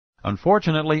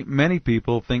Unfortunately, many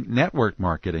people think network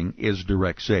marketing is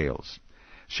direct sales.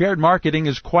 Shared marketing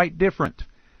is quite different.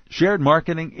 Shared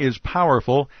marketing is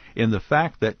powerful in the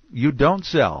fact that you don't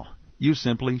sell, you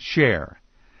simply share.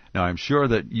 Now, I'm sure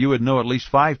that you would know at least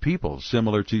 5 people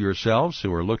similar to yourselves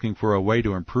who are looking for a way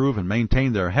to improve and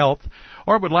maintain their health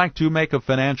or would like to make a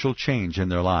financial change in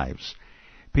their lives.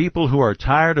 People who are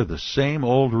tired of the same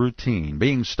old routine,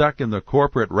 being stuck in the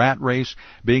corporate rat race,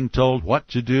 being told what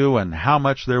to do and how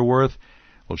much they're worth.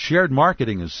 Well, shared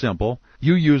marketing is simple.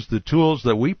 You use the tools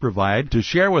that we provide to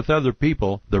share with other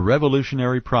people the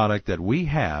revolutionary product that we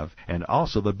have and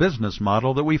also the business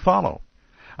model that we follow.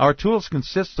 Our tools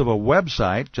consist of a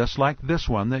website just like this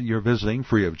one that you're visiting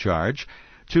free of charge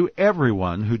to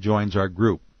everyone who joins our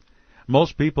group.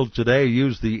 Most people today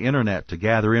use the Internet to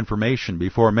gather information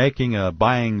before making a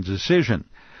buying decision.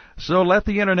 So let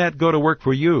the Internet go to work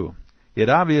for you. It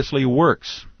obviously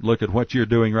works. Look at what you're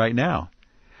doing right now.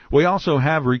 We also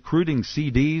have recruiting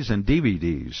CDs and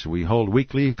DVDs. We hold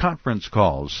weekly conference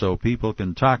calls so people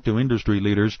can talk to industry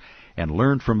leaders and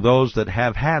learn from those that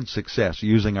have had success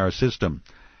using our system.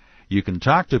 You can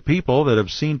talk to people that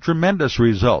have seen tremendous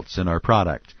results in our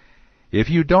product. If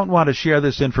you don't want to share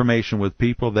this information with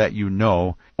people that you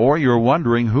know, or you're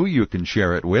wondering who you can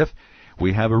share it with,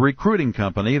 we have a recruiting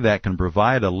company that can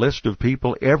provide a list of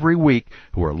people every week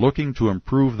who are looking to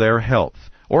improve their health,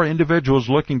 or individuals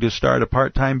looking to start a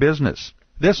part-time business.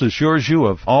 This assures you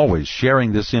of always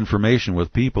sharing this information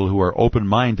with people who are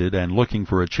open-minded and looking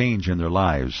for a change in their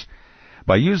lives.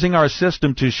 By using our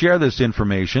system to share this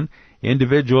information,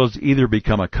 individuals either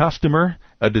become a customer,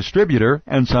 a distributor,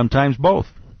 and sometimes both.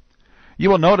 You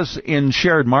will notice in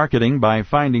shared marketing by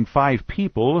finding 5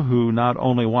 people who not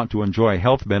only want to enjoy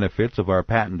health benefits of our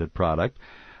patented product,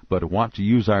 but want to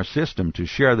use our system to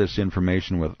share this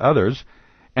information with others,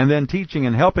 and then teaching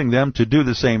and helping them to do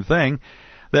the same thing,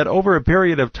 that over a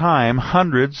period of time,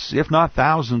 hundreds, if not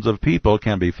thousands of people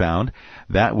can be found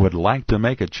that would like to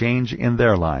make a change in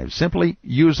their lives, simply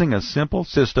using a simple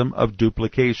system of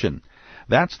duplication.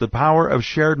 That's the power of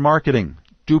shared marketing,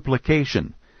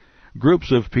 duplication.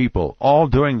 Groups of people all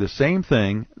doing the same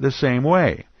thing the same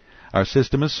way. Our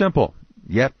system is simple,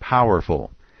 yet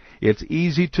powerful. It's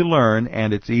easy to learn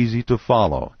and it's easy to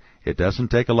follow. It doesn't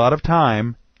take a lot of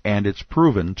time and it's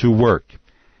proven to work.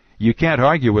 You can't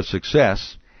argue with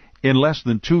success. In less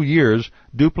than 2 years,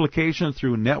 duplication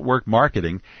through network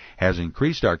marketing has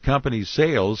increased our company's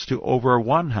sales to over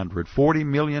 $140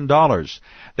 million.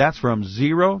 That's from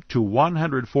 0 to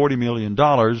 $140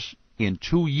 million in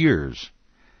 2 years.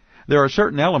 There are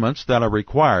certain elements that are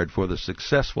required for the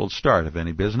successful start of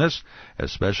any business,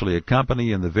 especially a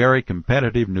company in the very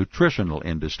competitive nutritional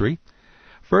industry.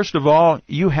 First of all,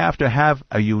 you have to have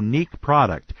a unique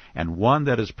product and one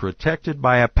that is protected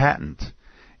by a patent.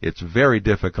 It's very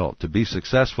difficult to be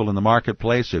successful in the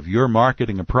marketplace if you're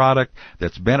marketing a product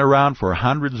that's been around for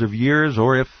hundreds of years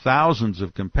or if thousands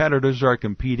of competitors are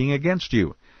competing against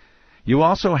you. You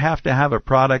also have to have a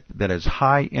product that is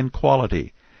high in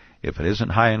quality. If it isn't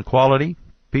high in quality,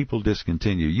 people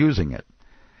discontinue using it.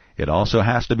 It also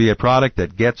has to be a product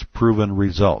that gets proven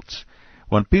results.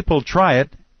 When people try it,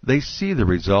 they see the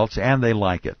results and they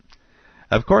like it.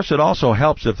 Of course, it also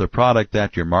helps if the product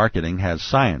that you're marketing has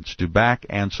science to back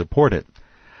and support it.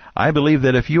 I believe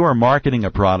that if you are marketing a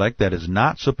product that is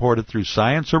not supported through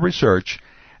science or research,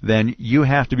 then you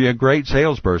have to be a great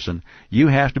salesperson. You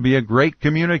have to be a great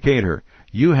communicator.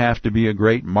 You have to be a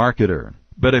great marketer.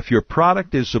 But if your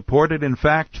product is supported, in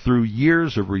fact, through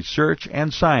years of research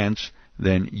and science,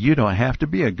 then you don't have to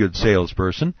be a good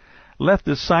salesperson. Let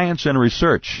the science and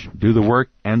research do the work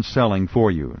and selling for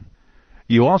you.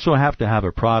 You also have to have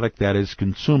a product that is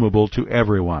consumable to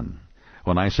everyone.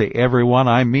 When I say everyone,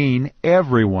 I mean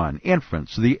everyone.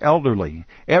 Infants, the elderly,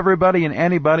 everybody and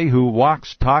anybody who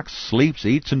walks, talks, sleeps,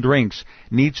 eats, and drinks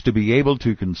needs to be able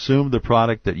to consume the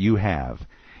product that you have.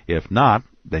 If not,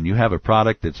 then you have a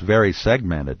product that's very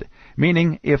segmented,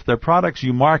 meaning if the products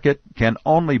you market can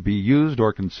only be used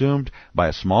or consumed by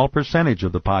a small percentage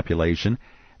of the population,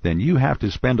 then you have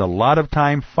to spend a lot of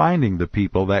time finding the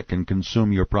people that can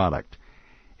consume your product.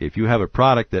 If you have a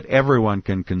product that everyone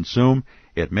can consume,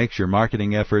 it makes your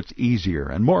marketing efforts easier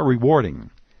and more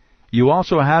rewarding. You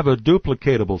also have a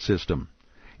duplicatable system.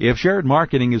 If shared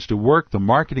marketing is to work, the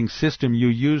marketing system you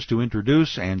use to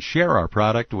introduce and share our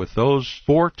product with those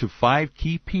 4 to 5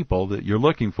 key people that you're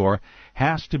looking for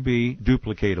has to be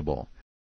duplicatable.